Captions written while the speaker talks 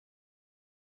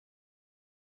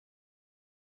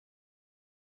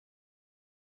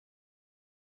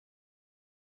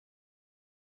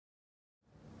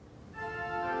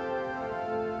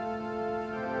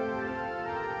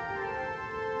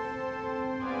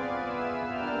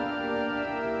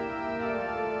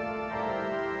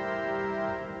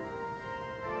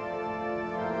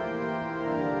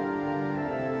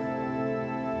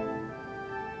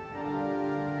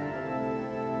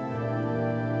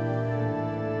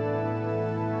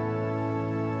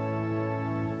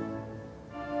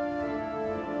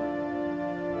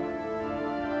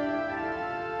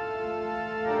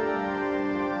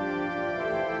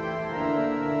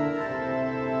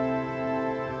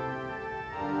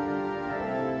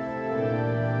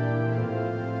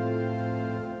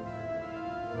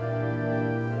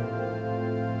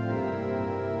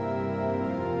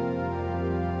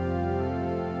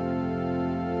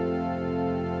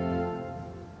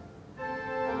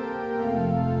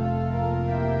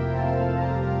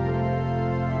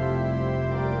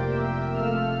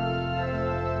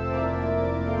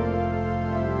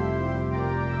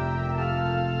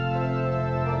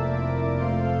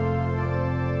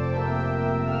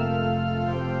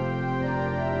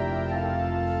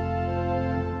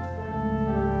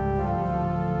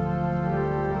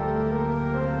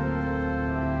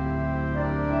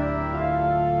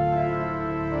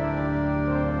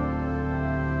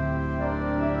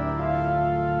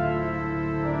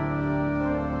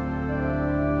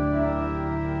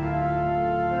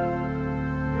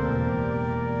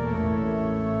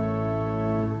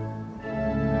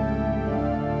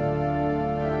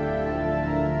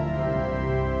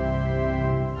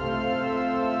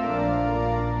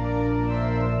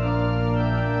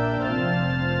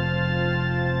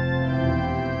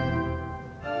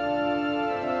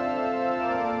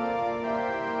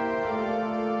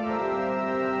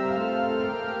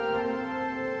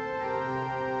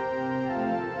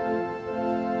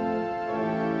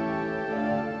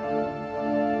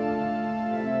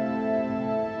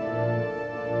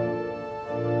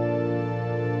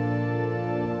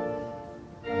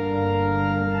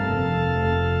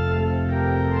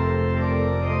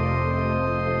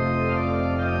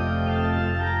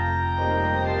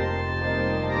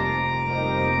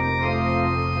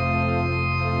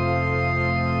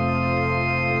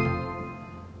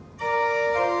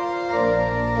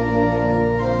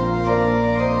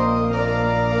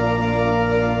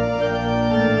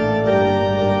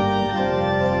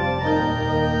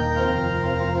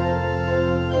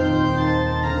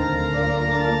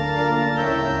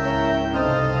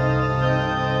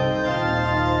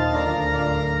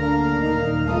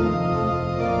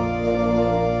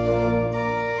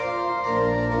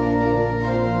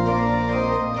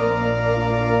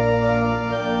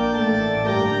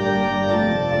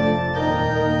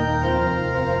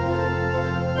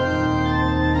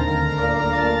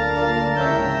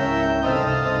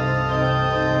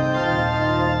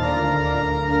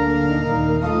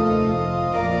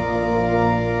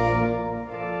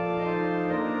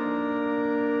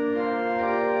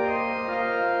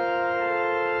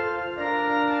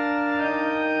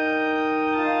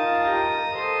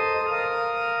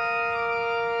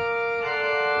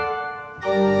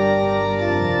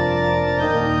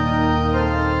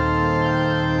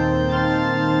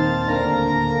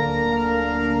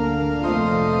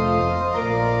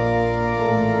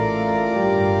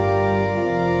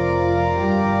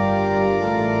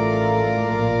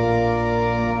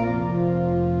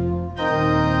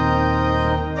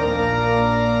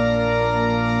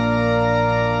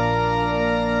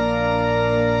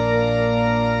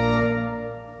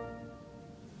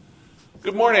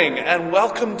morning and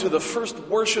welcome to the first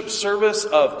worship service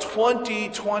of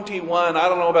 2021. I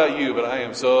don't know about you, but I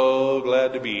am so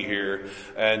glad to be here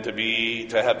and to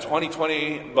have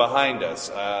 2020 behind us.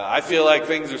 I feel like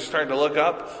things are starting to look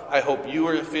up. I hope you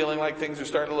are feeling like things are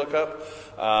starting to look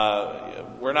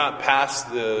up. We're not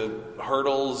past the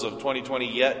hurdles of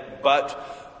 2020 yet,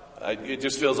 but it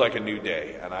just feels like a new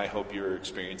day, and I hope you're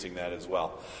experiencing that as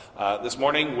well. This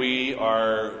morning we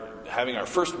are having our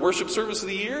first worship service of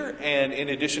the year, and in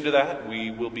addition to that,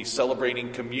 we will be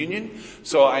celebrating communion.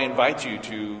 So I invite you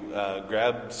to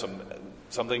grab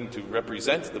something to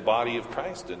represent the body of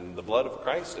Christ and the blood of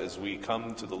Christ as we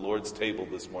come to the Lord's table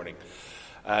this morning.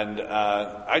 And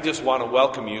I just want to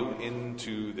welcome you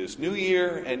into this new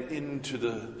year and into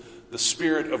the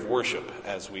spirit of worship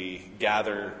as we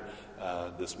gather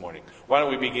this morning. Why don't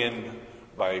we begin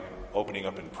by opening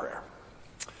up in prayer?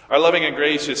 Our loving and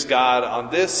gracious God,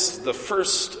 on this, the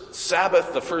first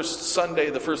Sabbath, the first Sunday,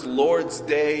 the first Lord's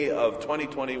Day of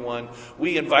 2021,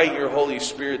 we invite your Holy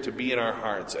Spirit to be in our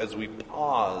hearts as we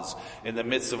pause in the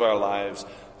midst of our lives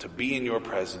to be in your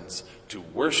presence, to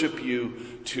worship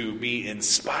you, to be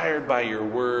inspired by your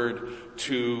word,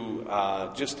 to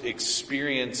just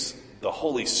experience the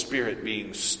Holy Spirit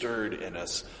being stirred in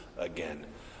us again.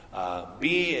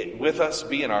 Be with us,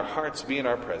 be in our hearts, be in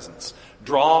our presence.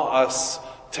 Draw us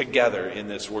together in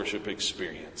this worship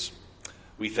experience.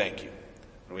 We thank you.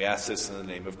 And we ask this in the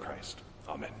name of Christ.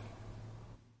 Amen.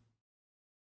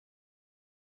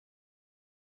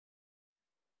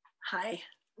 Hi,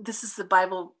 this is the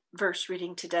Bible verse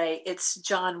reading today. It's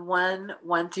John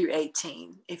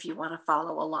 1:1-18, if you want to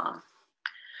follow along.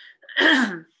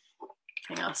 Hang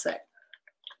on a sec.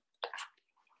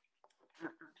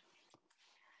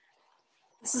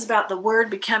 This is about the Word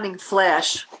becoming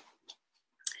flesh.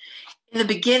 In the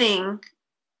beginning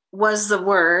was the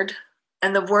Word,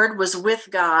 and the Word was with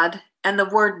God, and the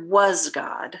Word was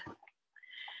God.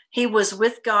 He was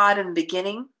with God in the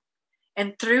beginning,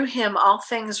 and through him all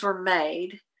things were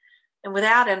made, and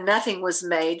without him nothing was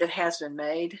made that has been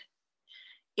made.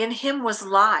 In him was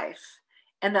life,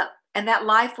 and that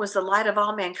life was the light of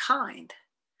all mankind.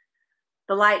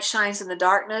 The light shines in the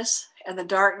darkness, and the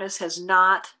darkness has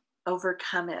not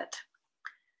overcome it.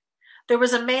 There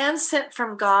was a man sent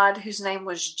from God whose name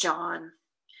was John.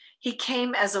 He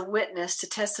came as a witness to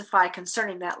testify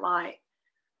concerning that light,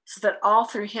 so that all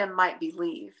through him might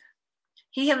believe.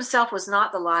 He himself was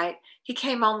not the light. He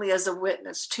came only as a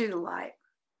witness to the light.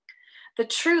 The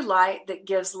true light that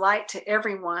gives light to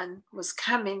everyone was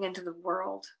coming into the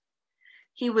world.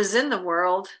 He was in the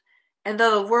world, and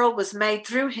though the world was made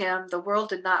through him, the world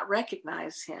did not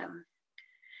recognize him.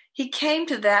 He came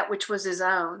to that which was his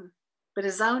own, but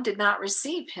his own did not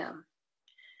receive him.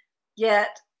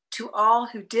 Yet to all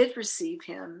who did receive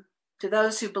him, to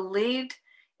those who believed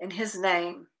in his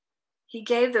name, he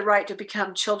gave the right to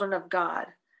become children of God,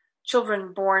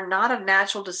 children born not of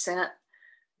natural descent,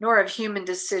 nor of human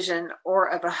decision or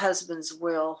of a husband's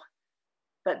will,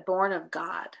 but born of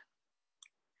God.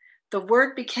 The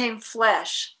Word became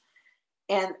flesh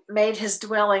and made his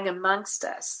dwelling amongst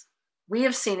us. We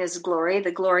have seen his glory,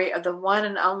 the glory of the one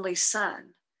and only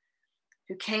Son,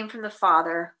 who came from the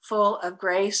Father, full of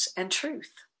grace and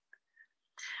truth.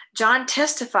 John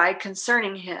testified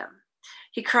concerning him.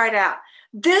 He cried out,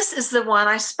 "This is the one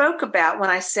I spoke about when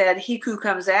I said, 'He who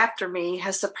comes after me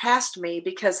has surpassed me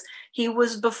because he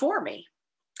was before me.'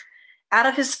 Out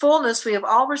of his fullness we have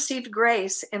all received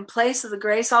grace in place of the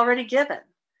grace already given.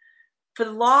 For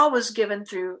the law was given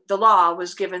through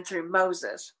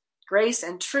Moses. Grace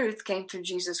and truth came through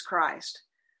Jesus Christ.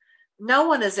 No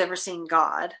one has ever seen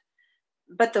God,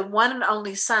 but the one and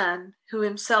only Son, who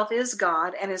himself is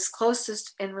God and is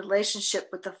closest in relationship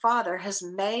with the Father, has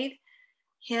made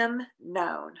him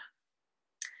known."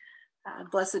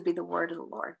 Blessed be the word of the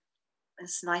Lord.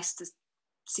 It's nice to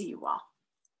see you all.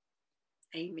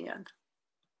 Amen.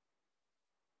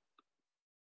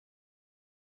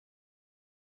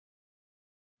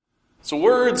 So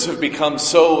words have become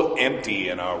so empty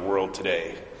in our world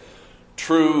today.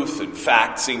 Truth and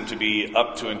fact seem to be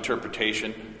up to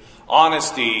interpretation.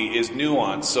 Honesty is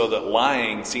nuanced so that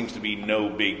lying seems to be no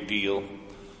big deal.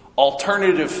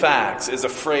 Alternative facts is a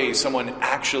phrase someone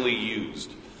actually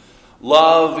used.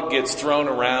 Love gets thrown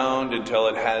around until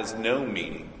it has no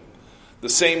meaning. The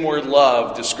same word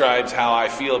love describes how I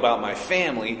feel about my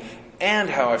family and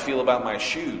how I feel about my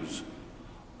shoes.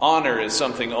 Honor is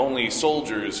something only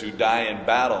soldiers who die in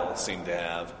battle seem to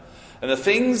have. And the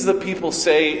things that people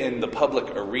say in the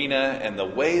public arena and the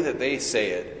way that they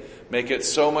say it make it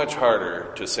so much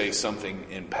harder to say something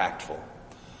impactful.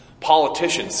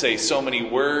 Politicians say so many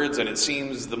words, and it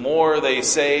seems the more they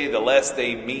say, the less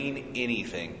they mean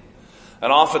anything.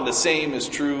 And often the same is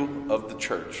true of the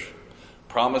church.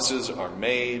 Promises are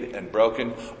made and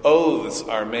broken. Oaths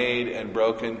are made and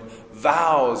broken.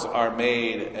 Vows are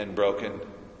made and broken.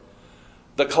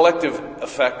 The collective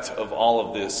effect of all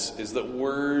of this is that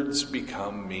words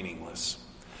become meaningless.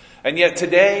 And yet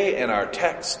today in our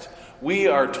text, we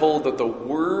are told that the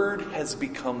Word has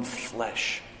become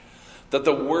flesh. That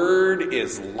the Word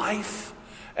is life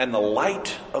and the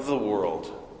light of the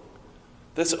world.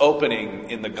 This opening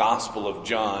in the Gospel of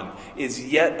John is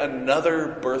yet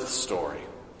another birth story.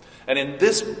 And in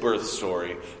this birth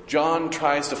story, John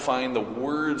tries to find the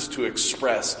words to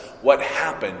express what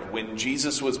happened when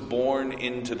Jesus was born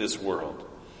into this world.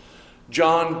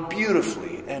 John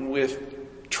beautifully and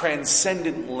with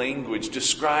transcendent language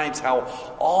describes how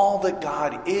all that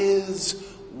God is,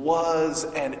 was,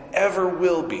 and ever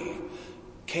will be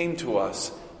came to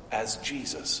us as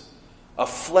Jesus, a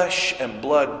flesh and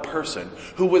blood person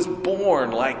who was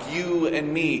born like you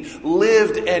and me,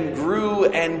 lived and grew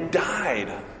and died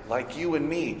like you and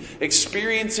me,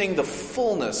 experiencing the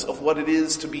fullness of what it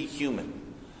is to be human.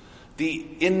 The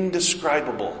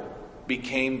indescribable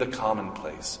became the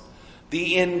commonplace.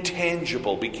 The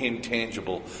intangible became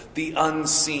tangible. The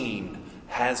unseen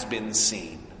has been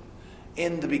seen.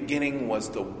 In the beginning was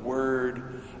the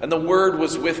Word, and the Word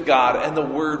was with God, and the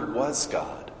Word was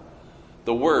God.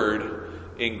 The Word,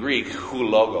 in Greek,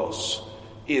 huologos,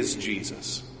 is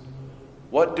Jesus.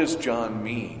 What does John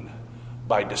mean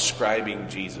by describing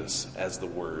Jesus as the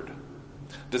Word?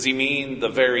 Does he mean the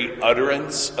very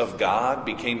utterance of God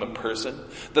became a person?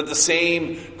 That the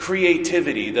same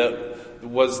creativity that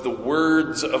was the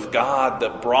words of God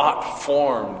that brought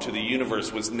form to the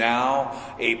universe was now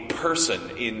a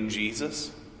person in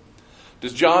Jesus?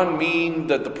 Does John mean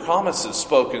that the promises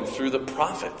spoken through the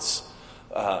prophets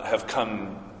have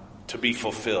come to be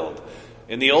fulfilled?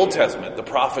 In the Old Testament, the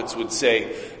prophets would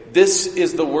say, "This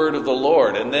is the word of the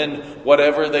Lord," and then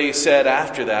whatever they said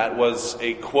after that was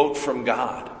a quote from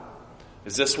God.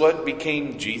 Is this what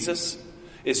became Jesus?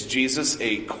 Is Jesus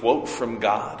a quote from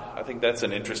God? I think that's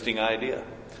an interesting idea.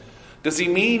 Does he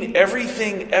mean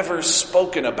everything ever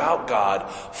spoken about God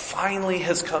finally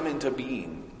has come into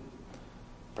being?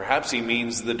 Perhaps he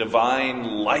means the divine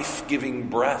life-giving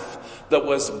breath that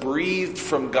was breathed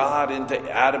from God into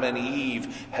Adam and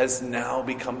Eve has now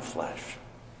become flesh.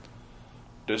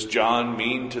 Does John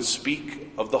mean to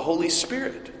speak of the Holy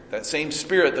Spirit, that same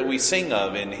Spirit that we sing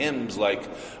of in hymns like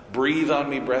 "Breathe on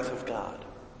Me, Breath of God"?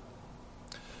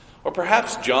 Or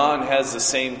perhaps John has the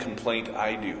same complaint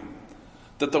I do,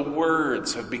 that the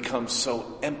words have become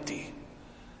so empty,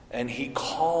 and he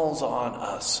calls on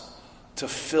us to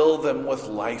fill them with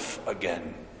life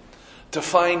again, to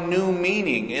find new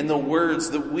meaning in the words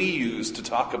that we use to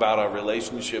talk about our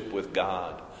relationship with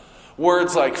God.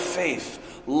 Words like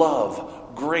faith,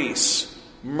 love, grace,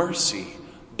 mercy,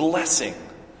 blessing.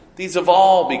 These have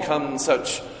all become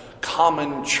such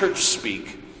common church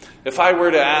speak. If I were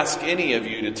to ask any of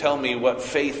you to tell me what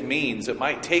faith means, it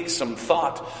might take some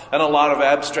thought and a lot of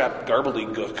abstract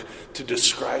gobbledygook to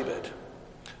describe it.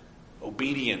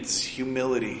 Obedience,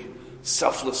 humility,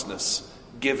 selflessness,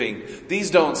 giving.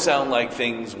 These don't sound like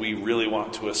things we really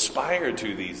want to aspire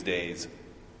to these days.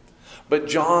 But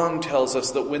John tells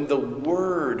us that when the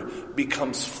Word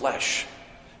becomes flesh,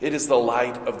 it is the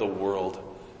light of the world.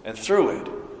 And through it,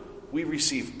 we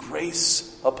receive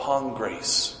grace upon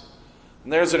grace.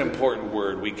 And there's an important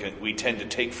word we tend to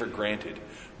take for granted.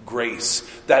 Grace.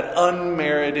 That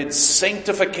unmerited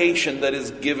sanctification that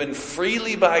is given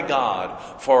freely by God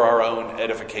for our own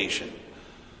edification.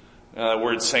 The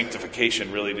word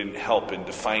sanctification really didn't help in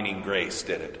defining grace,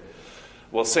 did it?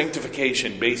 Well,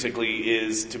 sanctification basically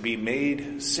is to be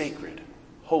made sacred,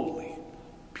 holy,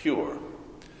 pure.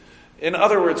 In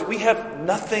other words, we have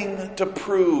nothing to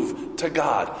prove to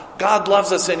God. God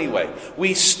loves us anyway.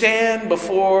 We stand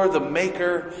before the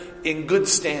Maker in good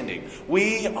standing.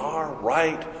 We are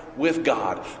right with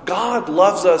God. God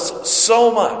loves us so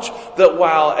much that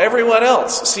while everyone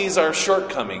else sees our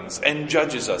shortcomings and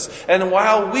judges us, and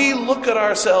while we look at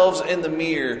ourselves in the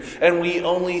mirror and we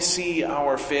only see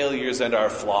our failures and our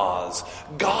flaws,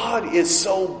 God is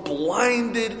so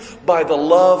blinded by the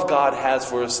love God has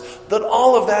for us that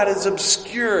all of that is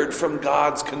obscured from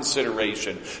God's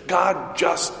consideration. God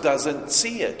just doesn't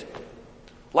see it.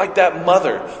 Like that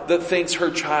mother that thinks her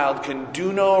child can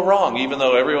do no wrong, even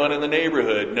though everyone in the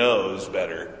neighborhood knows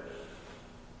better.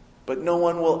 But no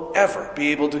one will ever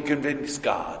be able to convince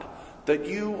God that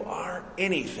you are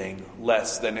anything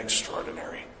less than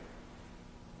extraordinary.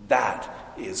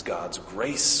 That is God's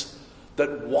grace.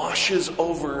 that washes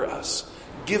over us,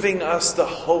 giving us the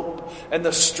hope and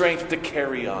the strength to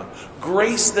carry on.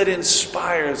 Grace that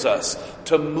inspires us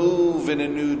to move in a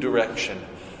new direction.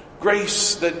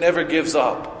 Grace that never gives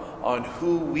up on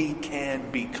who we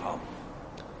can become.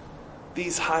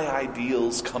 These high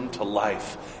ideals come to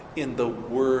life in the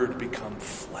Word become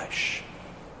flesh.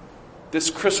 This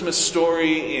Christmas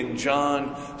story in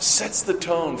John sets the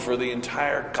tone for the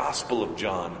entire Gospel of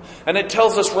John. And it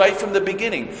tells us right from the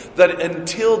beginning that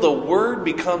until the Word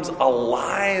becomes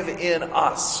alive in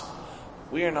us,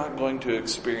 we are not going to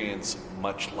experience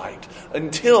much light.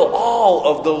 Until all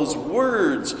of those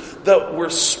words that were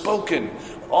spoken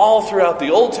all throughout the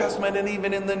Old Testament and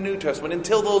even in the New Testament,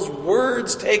 until those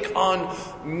words take on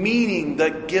meaning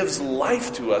that gives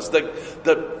life to us,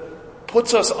 that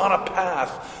puts us on a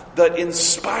path that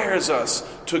inspires us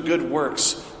to good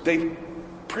works, they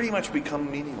pretty much become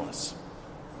meaningless.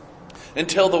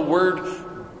 Until the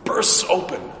Word bursts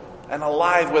open and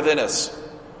alive within us.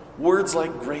 Words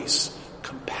like grace,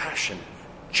 compassion,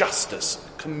 justice,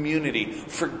 community,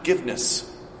 forgiveness,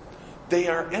 they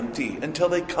are empty until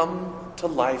they come to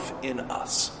life in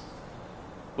us.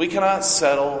 We cannot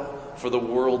settle for the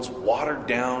world's watered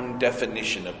down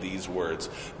definition of these words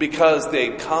because they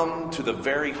come to the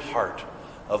very heart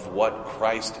of what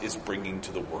Christ is bringing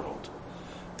to the world.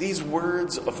 These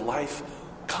words of life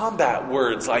combat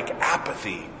words like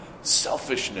apathy,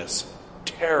 selfishness,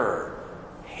 terror,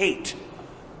 hate,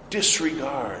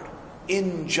 disregard,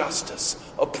 injustice,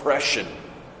 oppression.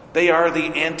 They are the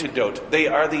antidote. They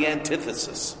are the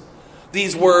antithesis.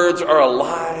 These words are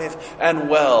alive and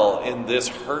well in this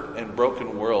hurt and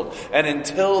broken world. And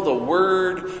until the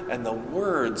Word and the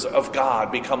words of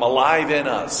God become alive in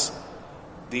us,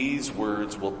 these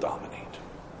words will dominate.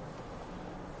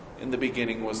 In the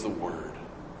beginning was the Word.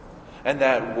 And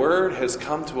that Word has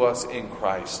come to us in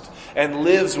Christ and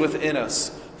lives within us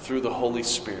through the Holy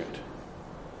Spirit.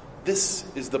 This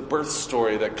is the birth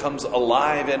story that comes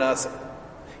alive in us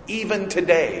even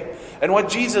today. And what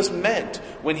Jesus meant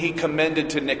when he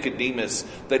commended to Nicodemus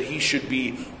that he should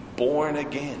be born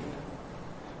again.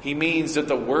 He means that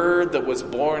the Word that was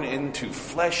born into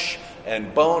flesh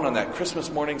and bone on that Christmas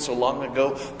morning so long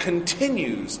ago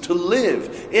continues to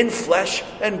live in flesh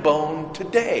and bone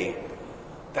today.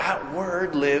 That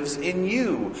Word lives in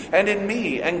you and in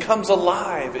me and comes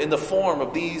alive in the form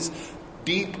of these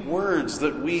deep words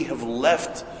that we have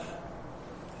left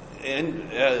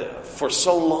for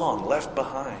so long, left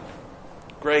behind.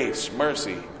 Grace,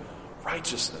 mercy,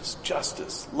 righteousness,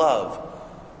 justice, love,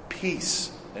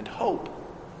 peace, and hope.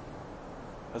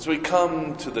 As we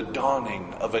come to the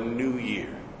dawning of a new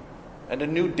year and a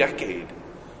new decade,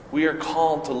 we are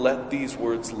called to let these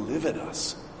words live in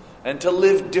us and to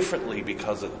live differently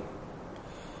because of them.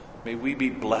 May we be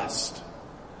blessed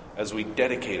as we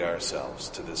dedicate ourselves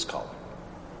to this calling.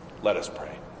 Let us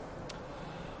pray.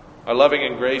 Our loving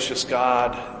and gracious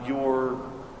God, your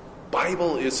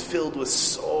Bible is filled with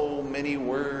so many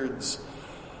words.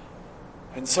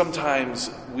 And sometimes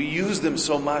we use them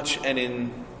so much and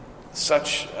in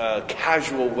such a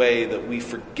casual way that we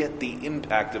forget the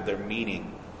impact of their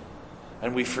meaning.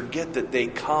 And we forget that they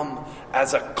come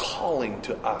as a calling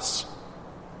to us,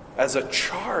 as a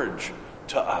charge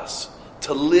to us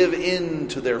to live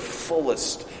into their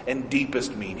fullest and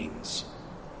deepest meanings.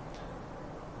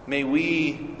 May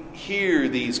we hear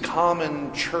these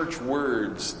common church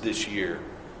words this year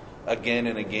again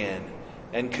and again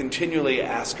and continually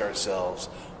ask ourselves,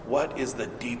 what is the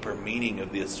deeper meaning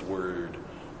of this word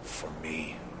for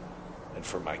me and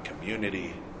for my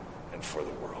community and for the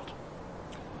world?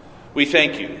 We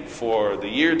thank you for the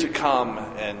year to come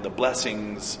and the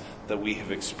blessings that we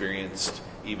have experienced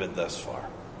even thus far.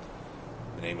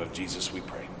 In the name of Jesus we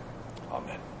pray.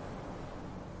 Amen.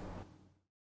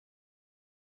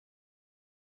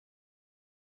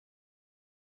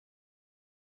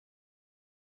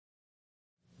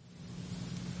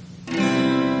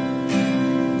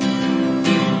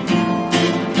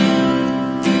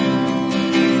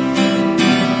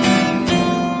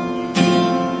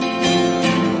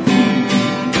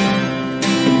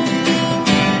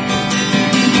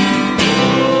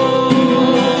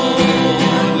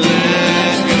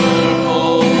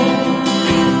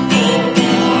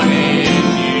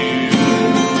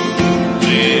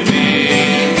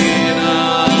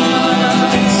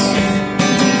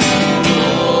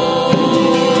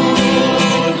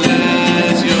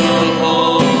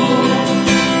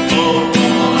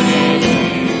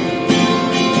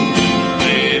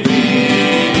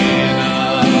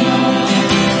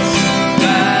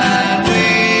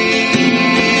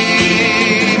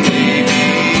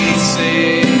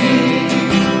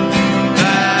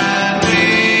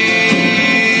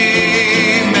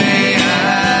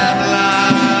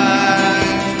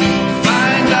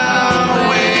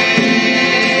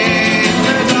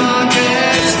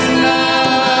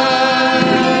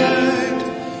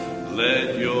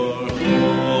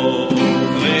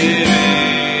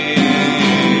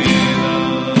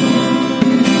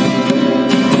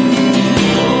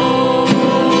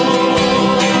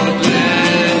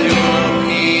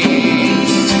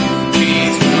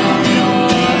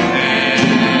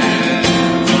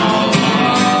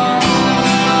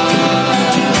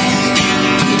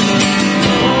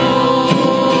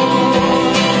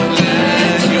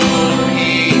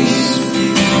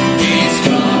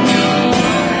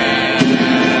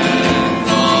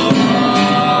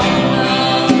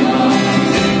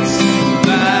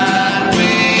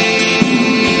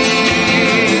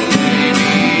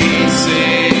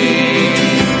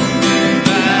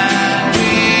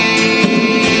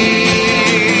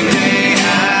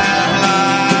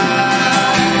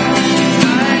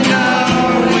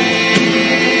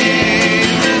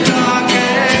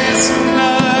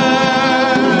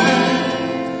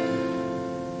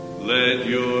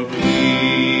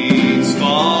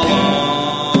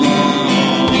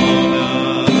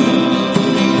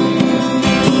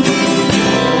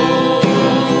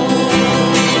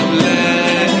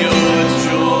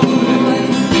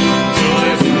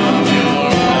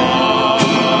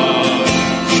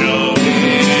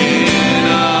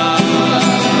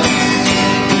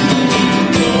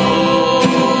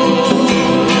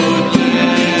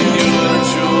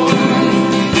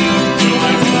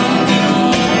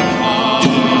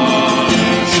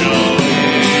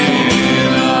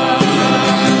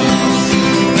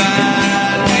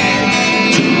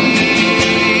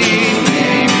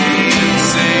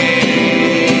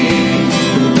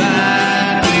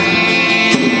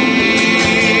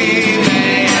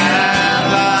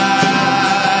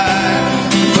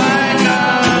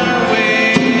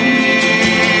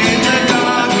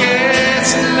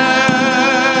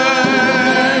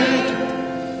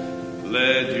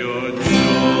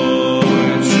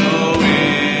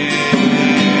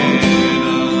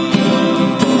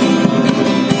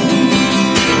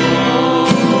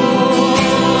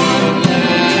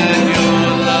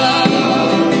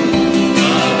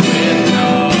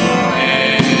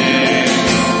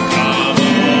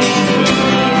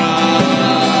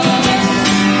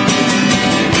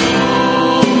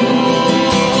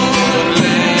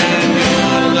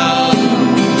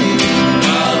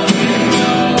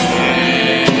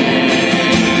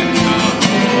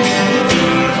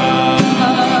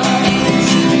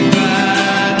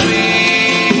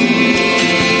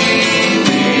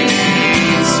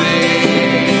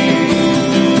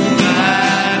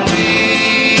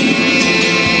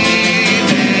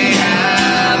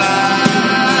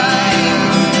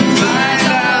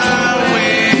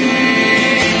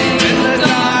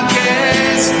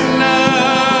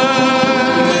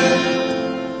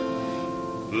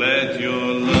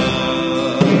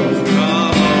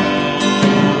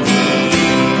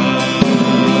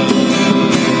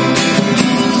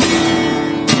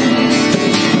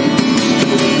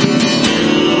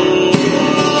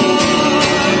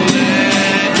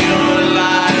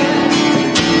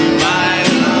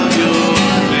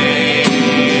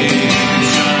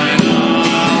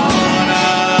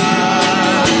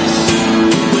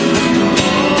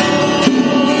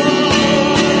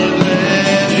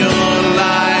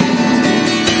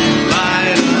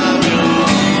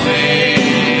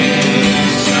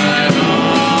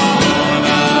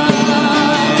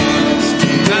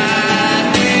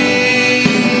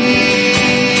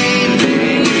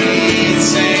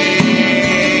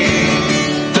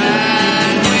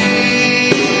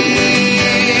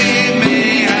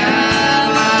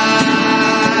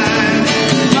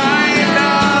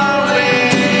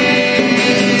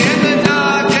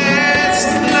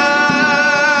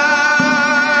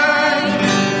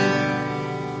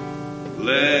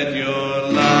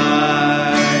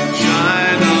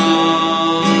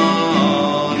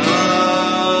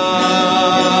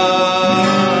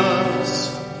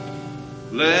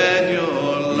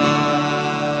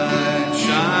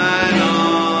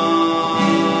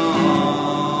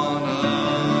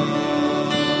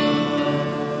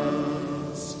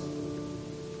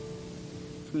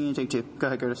 Take two. Go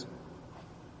ahead, Curtis.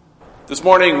 This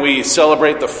morning we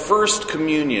celebrate the first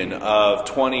communion of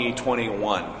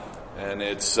 2021. And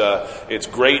it's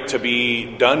great to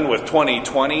be done with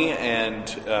 2020 and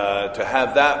to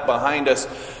have that behind us.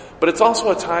 But it's also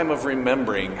a time of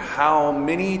remembering how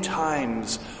many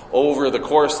times over the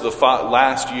course of the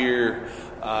last year,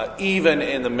 even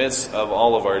in the midst of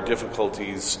all of our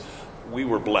difficulties, we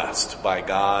were blessed by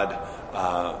God.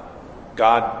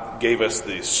 God gave us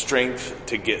the strength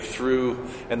to get through,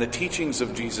 and the teachings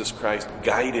of Jesus Christ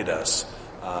guided us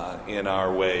in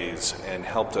our ways and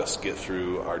helped us get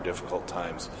through our difficult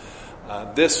times.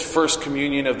 This first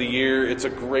communion of the year, it's a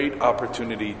great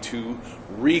opportunity to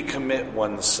recommit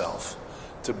oneself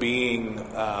to being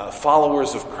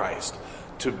followers of Christ,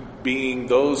 to being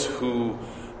those who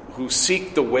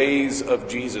seek the ways of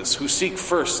Jesus, who seek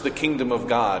first the kingdom of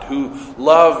God, who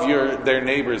love their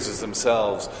neighbors as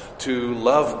themselves, to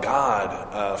love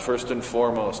God first and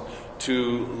foremost,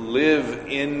 to live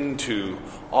into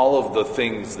all of the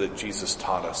things that Jesus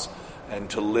taught us, and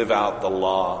to live out the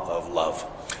law of love.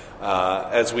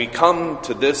 As we come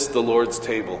to this, the Lord's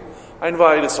table, I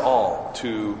invite us all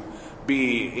to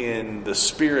be in the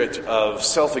spirit of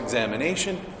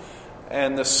self-examination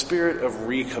and the spirit of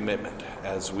recommitment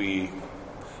as we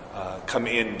come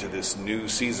into this new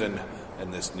season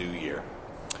and this new year.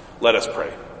 Let us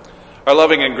pray. Our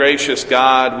loving and gracious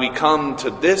God, we come to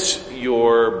this,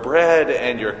 your bread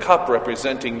and your cup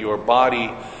representing your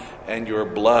body and your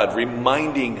blood,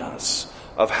 reminding us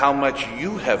of how much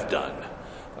you have done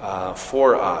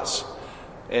for us.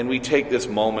 And we take this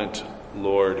moment,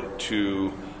 Lord,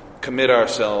 to commit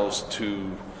ourselves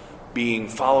to being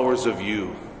followers of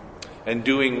you and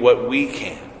doing what we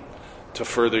can to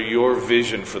further your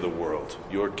vision for the world,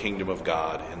 your kingdom of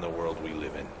God in the world we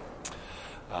live in.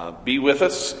 Be with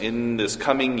us in this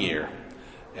coming year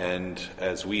and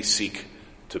as we seek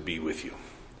to be with you.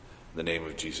 In the name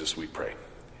of Jesus we pray.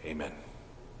 Amen.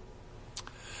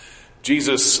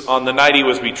 Jesus, on the night he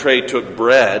was betrayed, took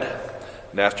bread,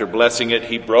 and after blessing it,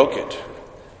 he broke it,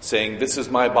 saying, "This is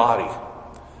my body,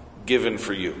 given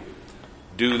for you.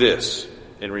 Do this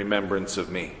in remembrance of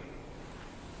me."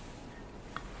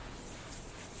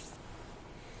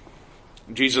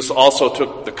 Jesus also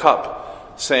took the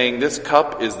cup, saying, "This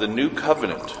cup is the new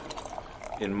covenant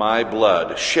in my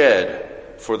blood, shed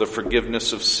for the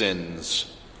forgiveness of sins."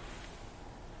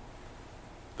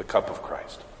 The cup of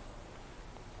Christ.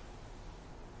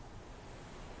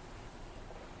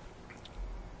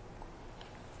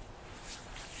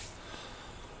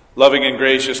 Loving and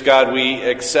gracious God, we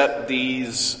accept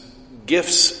these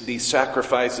gifts, these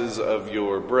sacrifices of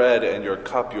your bread and your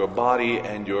cup, your body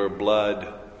and your blood.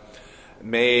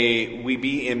 May we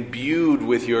be imbued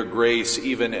with your grace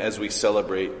even as we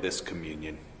celebrate this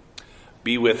communion.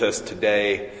 Be with us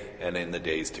today and in the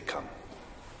days to come.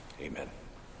 Amen.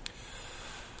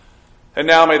 And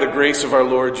now may the grace of our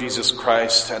Lord Jesus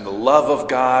Christ and the love of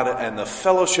God and the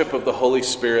fellowship of the Holy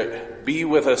Spirit be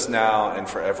with us now and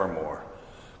forevermore.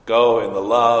 Go in the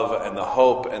love and the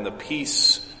hope and the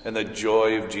peace and the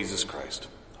joy of Jesus Christ.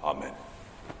 Amen.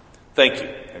 Thank you,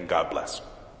 and God bless.